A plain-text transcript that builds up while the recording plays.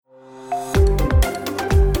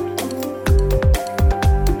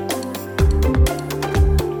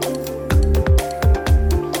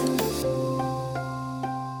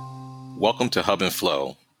Welcome to Hub and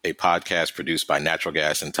Flow, a podcast produced by Natural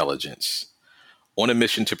Gas Intelligence. On a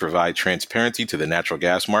mission to provide transparency to the natural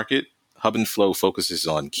gas market, Hub and Flow focuses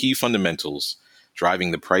on key fundamentals driving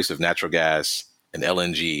the price of natural gas and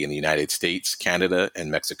LNG in the United States, Canada, and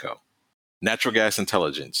Mexico. Natural Gas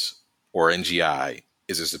Intelligence, or NGI,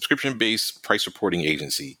 is a subscription-based price reporting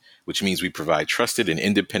agency, which means we provide trusted and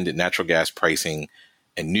independent natural gas pricing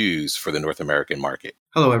and news for the North American market.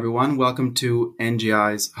 Hello, everyone. Welcome to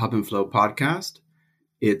NGI's Hub and Flow podcast.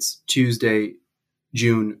 It's Tuesday,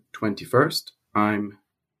 June 21st. I'm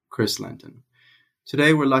Chris Lenton.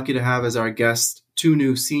 Today, we're lucky to have as our guests two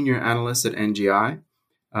new senior analysts at NGI.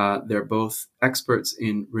 They're both experts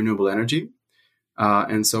in renewable energy.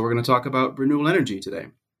 And so we're going to talk about renewable energy today.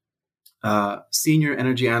 Senior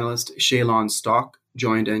energy analyst Shaylon Stock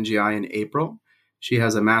joined NGI in April. She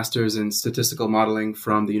has a master's in statistical modeling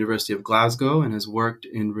from the University of Glasgow and has worked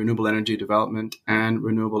in renewable energy development and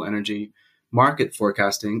renewable energy market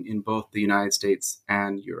forecasting in both the United States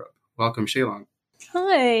and Europe. Welcome, Shaylon.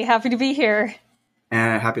 Hi, happy to be here.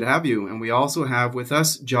 Happy to have you. And we also have with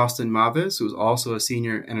us Jostin Mavis, who's also a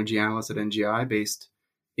senior energy analyst at NGI based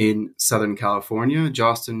in Southern California.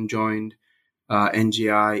 Jostin joined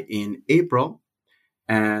NGI in April.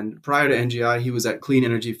 And prior to NGI, he was at Clean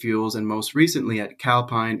Energy Fuels and most recently at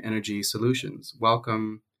Calpine Energy Solutions.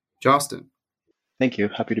 Welcome, Jostin. Thank you.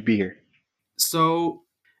 Happy to be here. So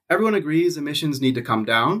everyone agrees emissions need to come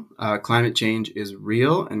down. Climate change is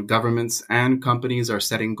real, and governments and companies are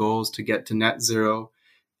setting goals to get to net zero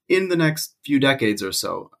in the next few decades or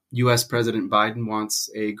so. U.S. President Biden wants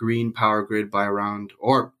a green power grid by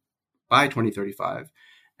 2035.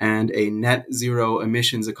 And a net zero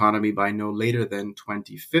emissions economy by no later than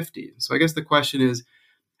 2050. So I guess the question is,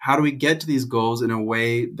 how do we get to these goals in a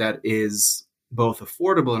way that is both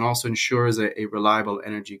affordable and also ensures a reliable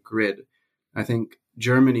energy grid? I think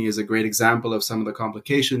Germany is a great example of some of the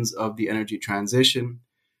complications of the energy transition.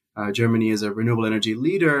 Germany is a renewable energy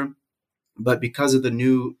leader, but because of the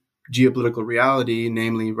new geopolitical reality,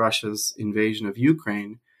 namely Russia's invasion of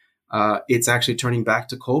Ukraine, it's actually turning back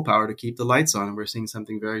to coal power to keep the lights on. And we're seeing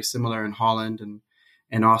something very similar in Holland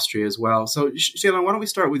and Austria as well. So, Shaylon, why don't we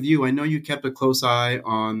start with you? I know you kept a close eye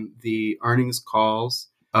on the earnings calls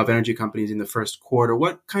of energy companies in the first quarter.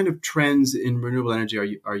 What kind of trends in renewable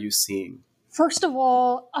energy are you seeing? First of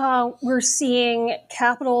all, we're seeing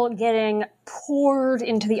capital getting poured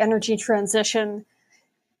into the energy transition.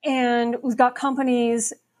 And we've got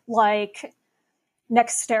companies like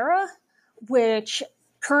NextEra, which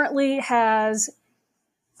currently has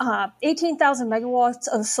 18,000 megawatts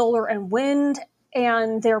of solar and wind,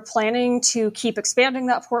 and they're planning to keep expanding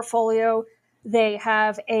that portfolio. They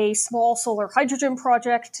have a small solar hydrogen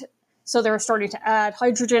project, so they're starting to add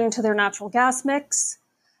hydrogen to their natural gas mix.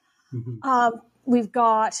 Mm-hmm. We've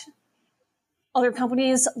got other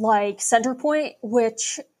companies like Centerpoint,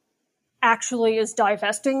 which actually is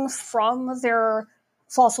divesting from their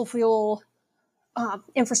fossil fuel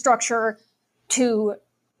infrastructure to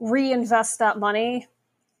reinvest that money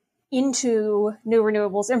into new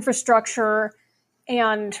renewables infrastructure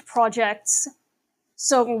and projects.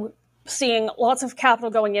 So seeing lots of capital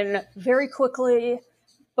going in very quickly,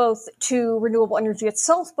 both to renewable energy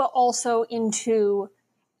itself, but also into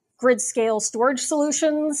grid scale storage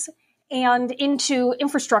solutions and into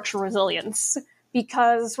infrastructure resilience.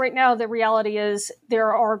 Because right now the reality is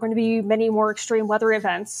there are going to be many more extreme weather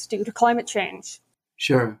events due to climate change.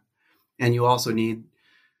 Sure. And you also need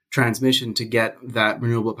transmission to get that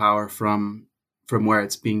renewable power from where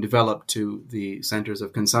it's being developed to the centers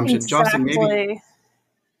of consumption. Exactly. Jostin,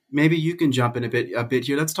 maybe you can jump in a bit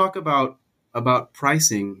here. Let's talk about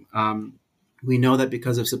pricing. We know that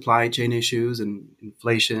because of supply chain issues and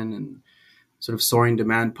inflation and sort of soaring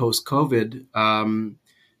demand post-COVID,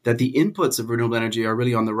 that the inputs of renewable energy are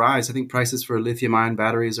really on the rise. I think prices for lithium-ion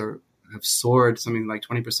batteries have soared something like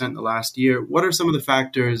 20% in the last year. What are some of the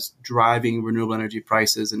factors driving renewable energy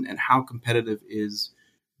prices, and how competitive is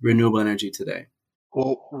renewable energy today?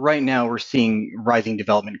 Well, right now we're seeing rising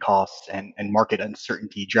development costs and market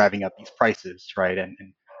uncertainty driving up these prices, right? And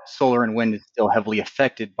solar and wind is still heavily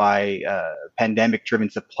affected by pandemic-driven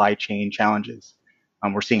supply chain challenges.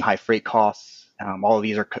 We're seeing high freight costs. All of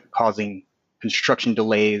these are causing construction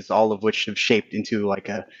delays, all of which have shaped into like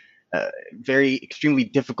a very extremely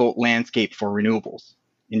difficult landscape for renewables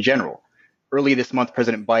in general. Early this month,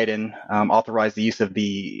 President Biden authorized the use of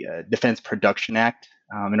the Defense Production Act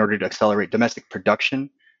in order to accelerate domestic production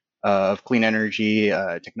of clean energy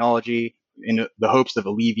technology in the hopes of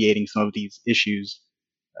alleviating some of these issues,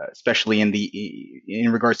 especially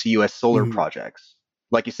in regards to U.S. solar projects.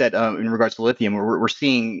 Like you said, in regards to lithium, we're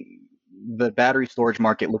seeing the battery storage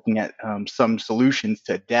market looking at some solutions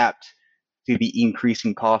to adapt to the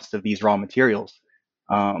increasing cost of these raw materials.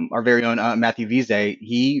 Our very own Matthew Vise,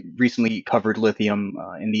 he recently covered lithium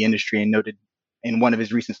in the industry and noted in one of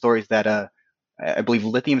his recent stories that I believe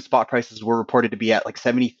lithium spot prices were reported to be at like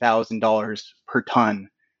 $70,000 per ton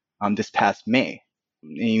this past May. I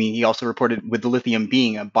mean, he also reported with the lithium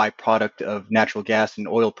being a byproduct of natural gas and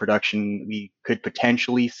oil production, we could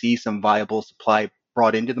potentially see some viable supply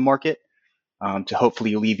brought into the market to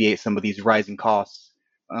hopefully alleviate some of these rising costs.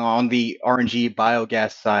 On the RNG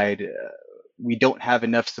biogas side, we don't have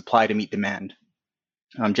enough supply to meet demand.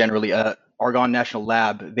 Generally, Argonne National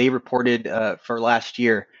Lab, they reported for last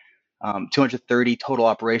year 230 total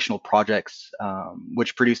operational projects,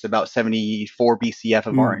 which produced about 74 BCF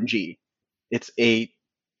of RNG. It's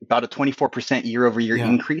about a 24% year over year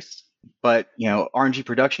increase. But RNG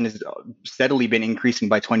production has steadily been increasing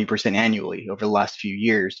by 20% annually over the last few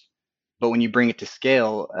years. But when you bring it to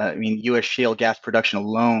scale, I mean, U.S. shale gas production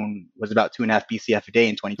alone was about 2.5 BCF a day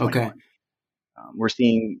in 2021. Okay. We're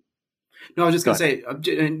seeing. No, I was just going to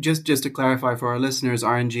say, just to clarify for our listeners,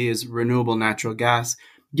 RNG is renewable natural gas.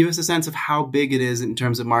 Give us a sense of how big it is in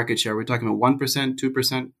terms of market share. We're talking about 1%,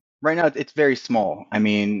 2%? Right now, it's very small. I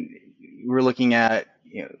mean, we're looking at,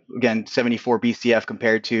 again, 74 BCF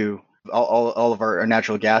compared to all of our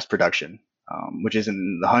natural gas production, which is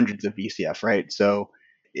in the hundreds of BCF, right? So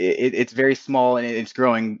it's very small and it's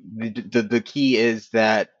growing. The key is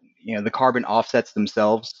that, the carbon offsets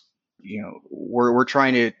themselves, we're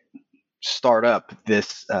trying to start up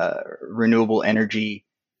this renewable energy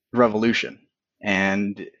revolution.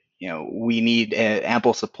 And, we need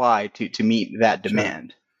ample supply to meet that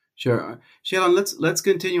demand. Sure. Shailin, let's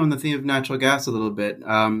continue on the theme of natural gas a little bit.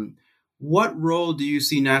 What role do you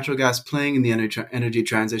see natural gas playing in the energy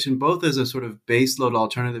transition, both as a sort of baseload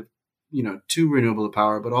alternative, to renewable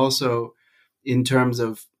power, but also in terms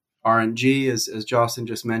of RNG, as Jocelyn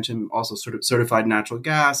just mentioned, also sort of certified natural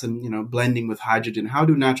gas and, blending with hydrogen? How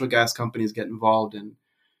do natural gas companies get involved in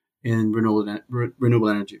renewable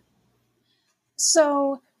energy?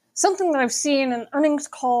 So something that I've seen in earnings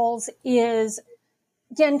calls is,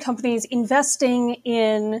 again, companies investing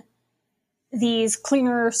in these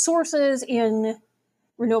cleaner sources, in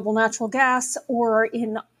renewable natural gas or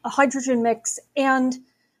in a hydrogen mix. And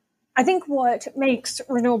I think what makes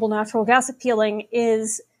renewable natural gas appealing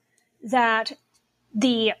is that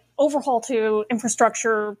the overhaul to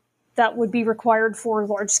infrastructure that would be required for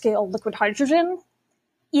large-scale liquid hydrogen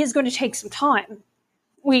is going to take some time.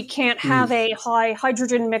 We can't have a high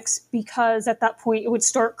hydrogen mix because at that point it would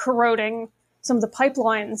start corroding some of the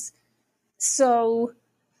pipelines. So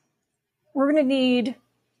we're going to need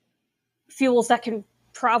fuels that can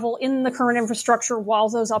travel in the current infrastructure while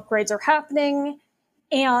those upgrades are happening,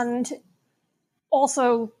 and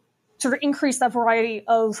also sort of increase that variety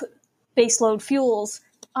of baseload fuels.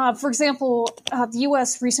 For example, the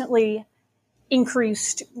U.S. recently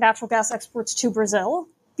increased natural gas exports to Brazil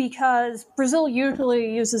because Brazil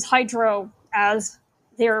usually uses hydro as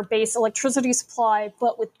their base electricity supply,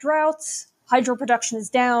 but with droughts, hydro production is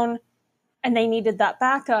down, and they needed that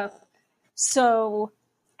backup. So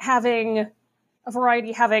having a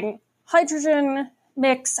variety, having hydrogen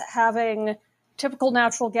mix, having typical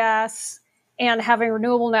natural gas, and having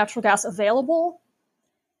renewable natural gas available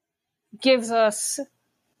gives us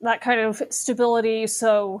that kind of stability.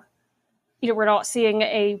 So, we're not seeing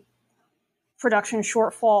a production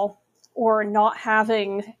shortfall or not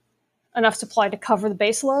having enough supply to cover the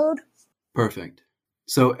base load. Perfect.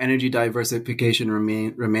 So energy diversification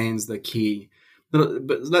remains the key. But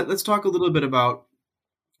let's talk a little bit about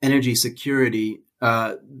energy security.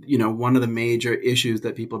 One of the major issues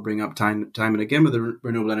that people bring up time and again with the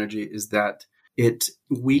renewable energy is that it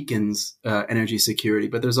weakens energy security.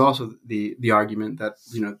 But there's also the argument that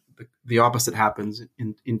the opposite happens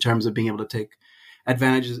in terms of being able to take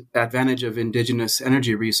advantage of indigenous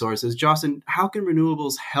energy resources. Jocelyn, how can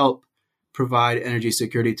renewables help provide energy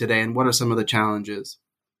security today, and what are some of the challenges?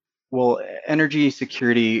 Well, energy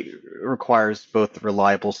security requires both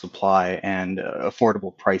reliable supply and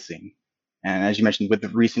affordable pricing. And as you mentioned, with the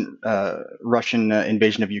recent Russian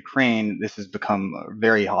invasion of Ukraine, this has become a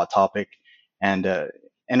very hot topic, and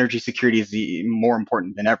energy security is more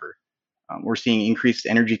important than ever. We're seeing increased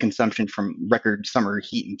energy consumption from record summer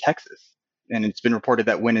heat in Texas. And it's been reported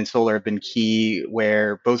that wind and solar have been key,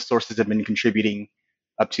 where both sources have been contributing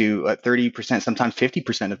up to 30%, sometimes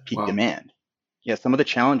 50% of peak demand. Yeah, some of the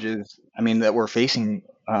challenges, that we're facing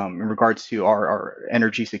in regards to our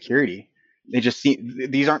energy security,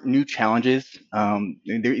 these aren't new challenges.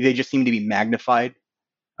 They just seem to be magnified.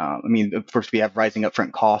 First we have rising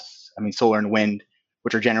upfront costs. Solar and wind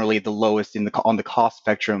which are generally the lowest on the cost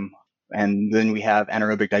spectrum. And then we have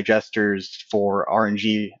anaerobic digesters for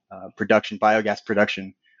RNG production, biogas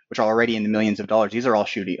production, which are already in the millions of dollars. These are all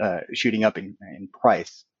shooting up in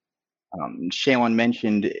price. Shaylon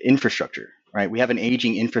mentioned infrastructure, right? We have an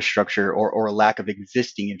aging infrastructure or a lack of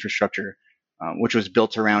existing infrastructure, which was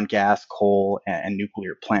built around gas, coal, and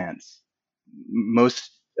nuclear plants.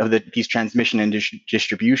 Most of these transmission and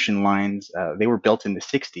distribution lines, they were built in the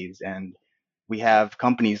 60s, and we have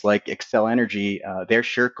companies like Xcel Energy, their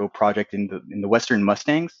Sherco project in the Western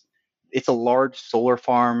Mustangs. It's a large solar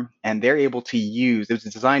farm, and they're able to use. It was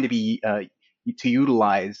designed to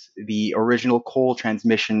utilize the original coal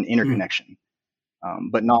transmission interconnection,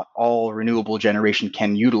 but not all renewable generation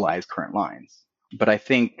can utilize current lines. But I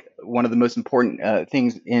think one of the most important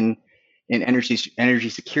things in energy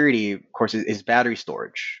security, of course, is battery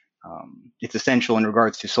storage. It's essential in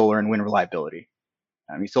regards to solar and wind reliability.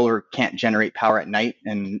 I mean, solar can't generate power at night,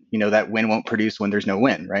 and that wind won't produce when there's no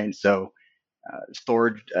wind, right? So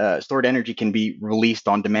stored energy can be released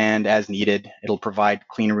on demand as needed. It'll provide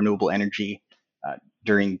clean, renewable energy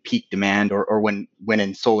during peak demand or when wind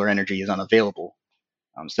and solar energy is unavailable.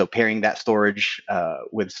 So pairing that storage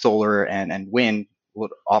with solar and wind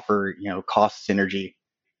would offer cost synergy.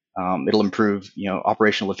 It'll improve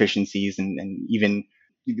operational efficiencies, and even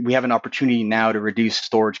we have an opportunity now to reduce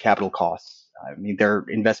storage capital costs. I mean, there are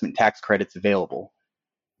investment tax credits available.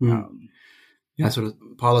 Sort of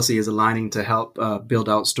policy is aligning to help build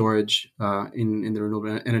out storage in the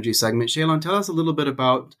renewable energy segment. Shaylon, tell us a little bit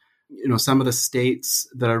about some of the states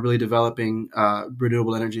that are really developing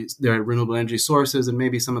renewable energy sources, and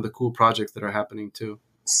maybe some of the cool projects that are happening too.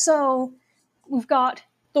 So we've got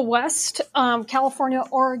the West, California,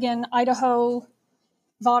 Oregon, Idaho,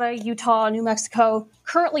 Nevada, Utah, New Mexico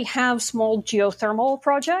currently have small geothermal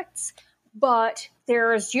projects, but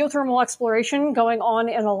there's geothermal exploration going on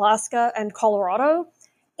in Alaska and Colorado,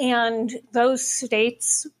 and those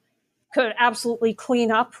states could absolutely clean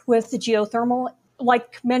up with the geothermal.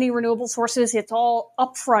 Like many renewable sources, it's all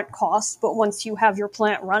upfront cost, but once you have your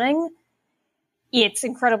plant running, it's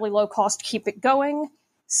incredibly low cost to keep it going.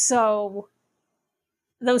 So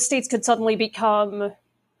those states could suddenly become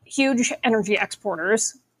huge energy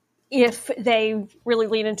exporters if they really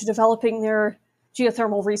lean into developing their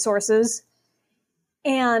geothermal resources.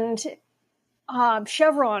 And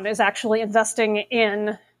Chevron is actually investing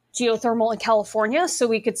in geothermal in California, so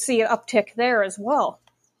we could see an uptick there as well.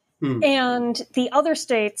 And the other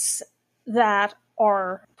states that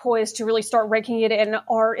are poised to really start raking it in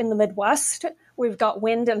are in the Midwest. We've got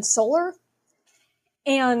wind and solar.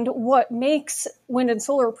 And what makes wind and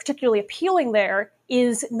solar particularly appealing there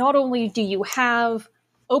is not only do you have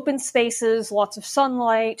open spaces, lots of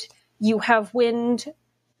sunlight, you have wind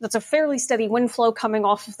that's a fairly steady wind flow coming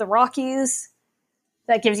off of the Rockies.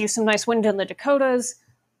 That gives you some nice wind in the Dakotas.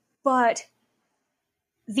 But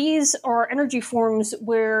these are energy forms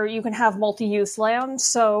where you can have multi-use land.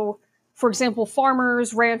 So, for example,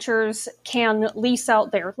 farmers, ranchers can lease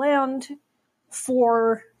out their land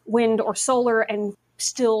for wind or solar and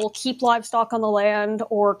still keep livestock on the land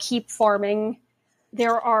or keep farming.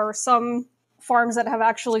 There are some farms that have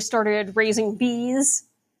actually started raising bees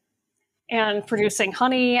and producing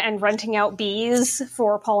honey and renting out bees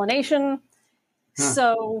for pollination.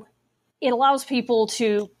 So it allows people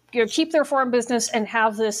to keep their farm business and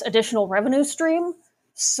have this additional revenue stream.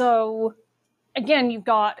 So again, you've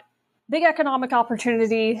got big economic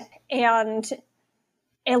opportunity and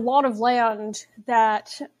a lot of land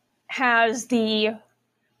that has the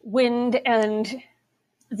wind and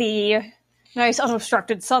the nice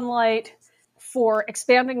unobstructed sunlight for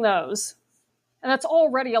expanding those. And that's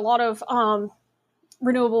already a lot of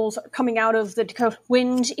renewables coming out of the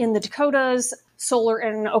wind in the Dakotas, solar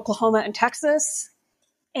in Oklahoma and Texas.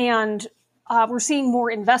 And we're seeing more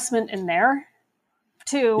investment in there,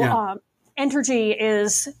 too. Yeah. Entergy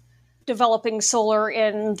is developing solar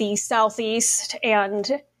in the Southeast and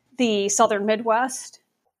the Southern Midwest.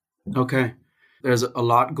 Okay. There's a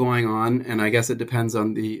lot going on, and I guess it depends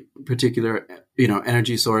on the particular,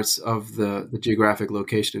 energy source of the geographic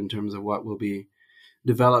location in terms of what will be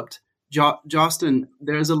developed. Jostin,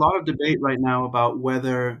 there's a lot of debate right now about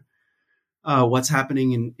whether what's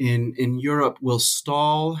happening in Europe will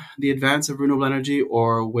stall the advance of renewable energy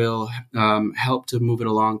or will help to move it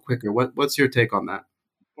along quicker. What's your take on that?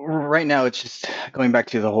 Right now, it's just going back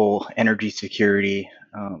to the whole energy security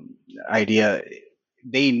idea.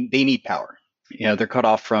 They need power. They're cut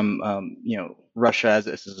off from Russia as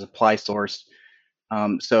a supply source.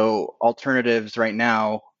 So alternatives right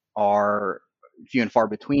now are few and far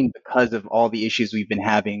between because of all the issues we've been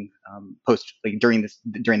having during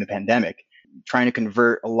the pandemic. trying to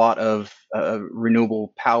convert a lot of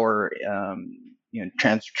renewable power,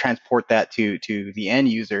 transport that to the end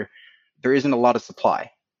user, there isn't a lot of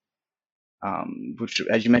supply. Which,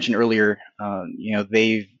 as you mentioned earlier,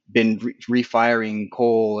 they've been refiring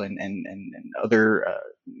coal and other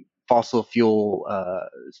fossil fuel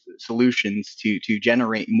solutions to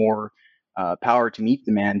generate more power to meet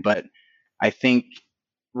demand. But I think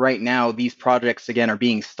right now these projects again are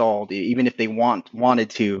being stalled. Even if they wanted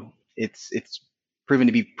to, it's proven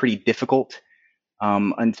to be pretty difficult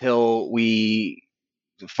until we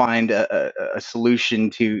find a solution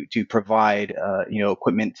to provide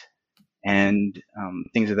equipment and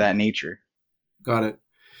things of that nature. Got it.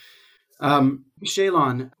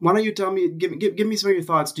 Shaylon, why don't you tell me, give me some of your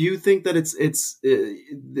thoughts. Do you think that it's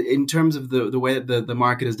in terms of the way that the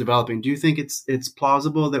market is developing, do you think it's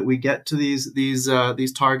plausible that we get to these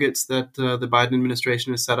targets that the Biden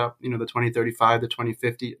administration has set up, the 2035, the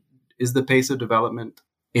 2050? Is the pace of development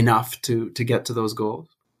enough to get to those goals?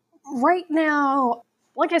 Right now,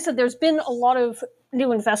 like I said, there's been a lot of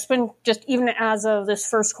new investment just even as of this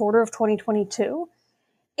first quarter of 2022.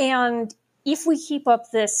 And if we keep up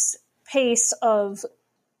this pace of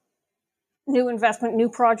new investment, new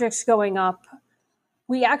projects going up,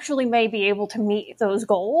 we actually may be able to meet those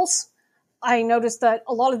goals. I noticed that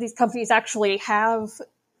a lot of these companies actually have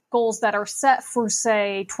goals that are set for,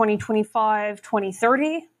 say, 2025,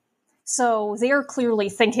 2030. So they're clearly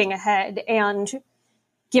thinking ahead and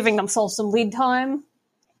giving themselves some lead time.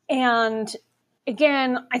 And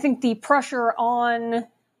again, I think the pressure on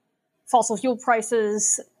fossil fuel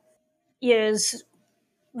prices is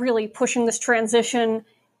really pushing this transition.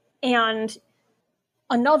 And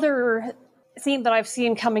another theme that I've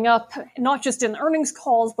seen coming up, not just in earnings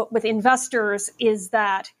calls, but with investors, is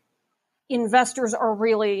that investors are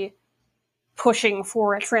really pushing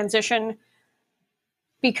for a transition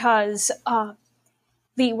because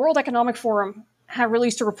the World Economic Forum had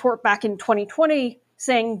released a report back in 2020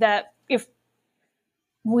 saying that if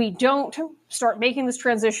we don't start making this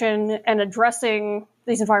transition and addressing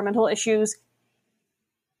these environmental issues,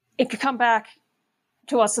 it could come back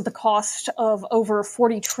to us at the cost of over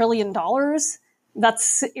 $40 trillion.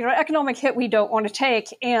 That's an economic hit we don't want to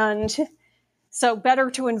take. And so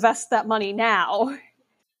better to invest that money now.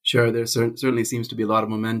 Sure. There certainly seems to be a lot of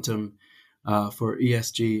momentum for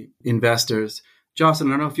ESG investors. Jocelyn,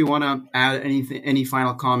 I don't know if you want to add any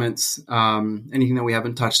final comments, anything that we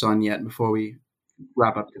haven't touched on yet before we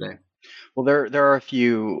wrap up today. Well, there are a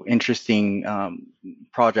few interesting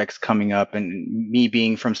projects coming up, and me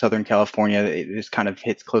being from Southern California, this kind of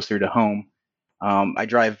hits closer to home. I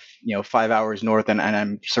drive, 5 hours north, and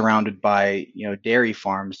I'm surrounded by, dairy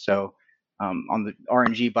farms. So on the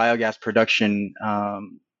RNG biogas production,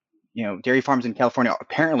 dairy farms in California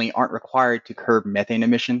apparently aren't required to curb methane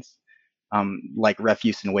emissions like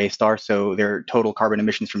refuse and waste are. So their total carbon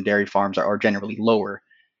emissions from dairy farms are generally lower.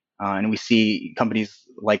 And we see companies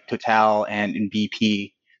like Total and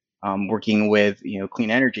BP working with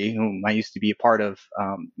Clean Energy, whom I used to be a part of.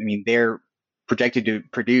 They're projected to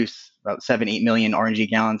produce about 7-8 million RNG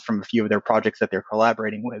gallons from a few of their projects that they're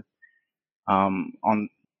collaborating with. On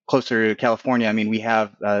closer to California, we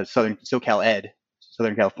have Southern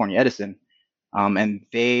California Edison, and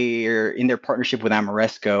they're in their partnership with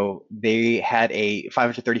Ameresco. They had a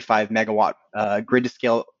 535 megawatt grid to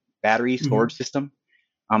scale battery storage system,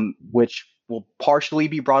 which will partially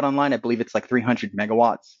be brought online. I believe it's like 300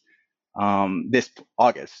 megawatts this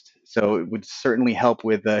August. So it would certainly help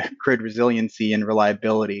with grid resiliency and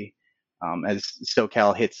reliability as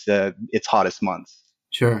SoCal hits its hottest months.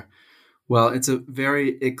 Sure. Well, it's a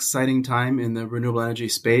very exciting time in the renewable energy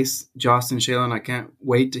space. Jocelyn, Shaylon, I can't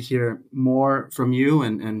wait to hear more from you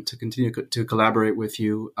and to continue to collaborate with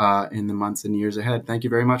you in the months and years ahead. Thank you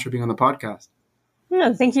very much for being on the podcast.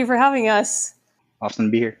 No, thank you for having us. Awesome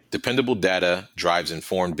to be here. Dependable data drives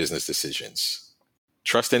informed business decisions.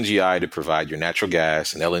 Trust NGI to provide your natural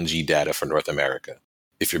gas and LNG data for North America.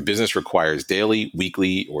 If your business requires daily,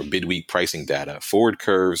 weekly, or bid-week pricing data, forward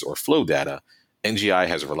curves, or flow data, NGI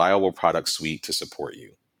has a reliable product suite to support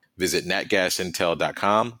you. Visit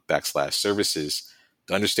natgasintel.com/services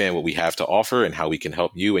to understand what we have to offer and how we can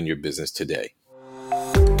help you and your business today.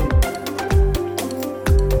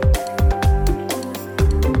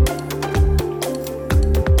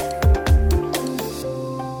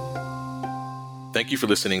 Thank you for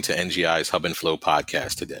listening to NGI's Hub and Flow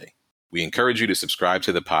podcast today. We encourage you to subscribe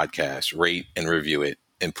to the podcast, rate and review it,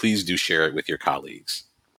 and please do share it with your colleagues.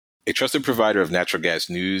 A trusted provider of natural gas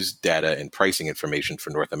news, data, and pricing information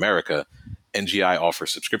for North America, NGI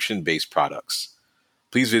offers subscription-based products.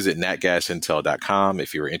 Please visit natgasintel.com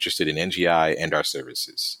if you are interested in NGI and our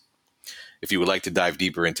services. If you would like to dive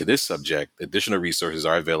deeper into this subject, additional resources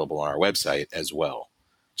are available on our website as well.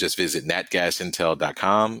 Just visit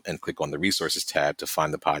natgasintel.com and click on the resources tab to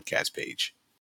find the podcast page.